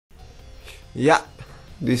Yeah,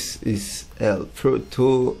 this is El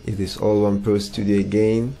Proto. It is All One Pro Studio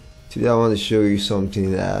again. Today I want to show you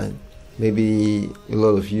something that maybe a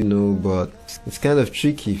lot of you know, but it's kind of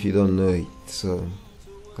tricky if you don't know it. So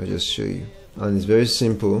I'll just show you. And it's very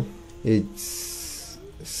simple. It's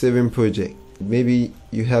saving project. Maybe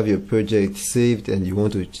you have your project saved and you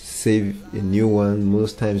want to save a new one.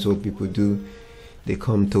 Most times what people do, they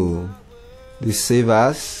come to this save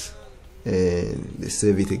as and they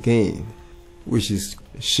save it again, which is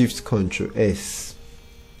Shift Control S.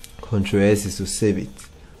 Control S is to save it.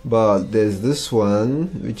 But there's this one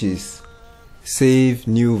which is save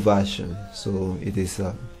new version, so it is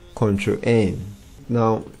Control N.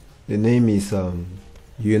 Now the name is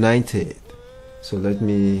United. So let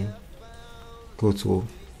me go to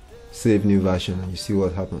save new version and you see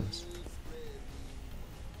what happens.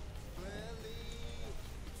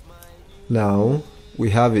 Now we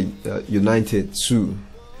have a United 2.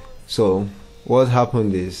 So what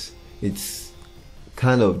happened is it's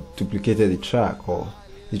kind of duplicated the track, or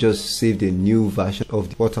it just saved a new version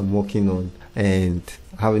of what I'm working on and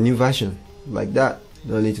have a new version like that.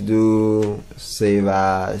 No need to do save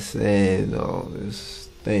as and all this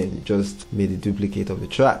thing. It just made a duplicate of the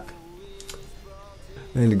track.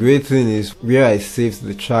 And the great thing is, where I saved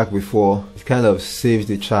the track before, it kind of saves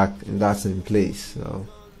the track in that same place. So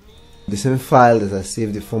the same file that I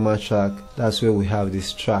saved the former track, that's where we have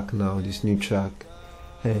this track now, this new track,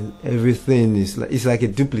 and everything is like, it's like a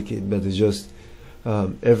duplicate, but it's just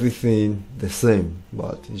everything the same,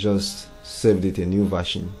 but it just saved it a new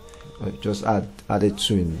version. I just added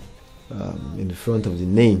to in the front of the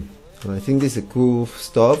name. And I think this is a cool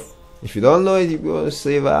stuff. If you don't know it, you go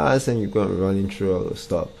save as and you're going to run through all the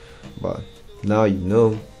stuff. But now you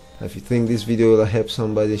know. If you think this video will help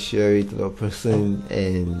somebody, share it to a person,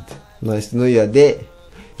 and nice to know you are there.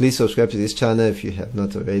 Please subscribe to this channel if you have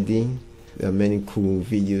not already. There are many cool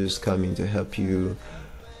videos coming to help you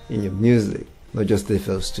in your music, not just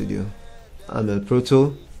FL Studio. I'm El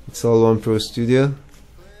Proto. It's All One Pro Studio.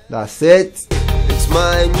 That's it. It's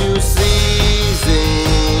my new scene.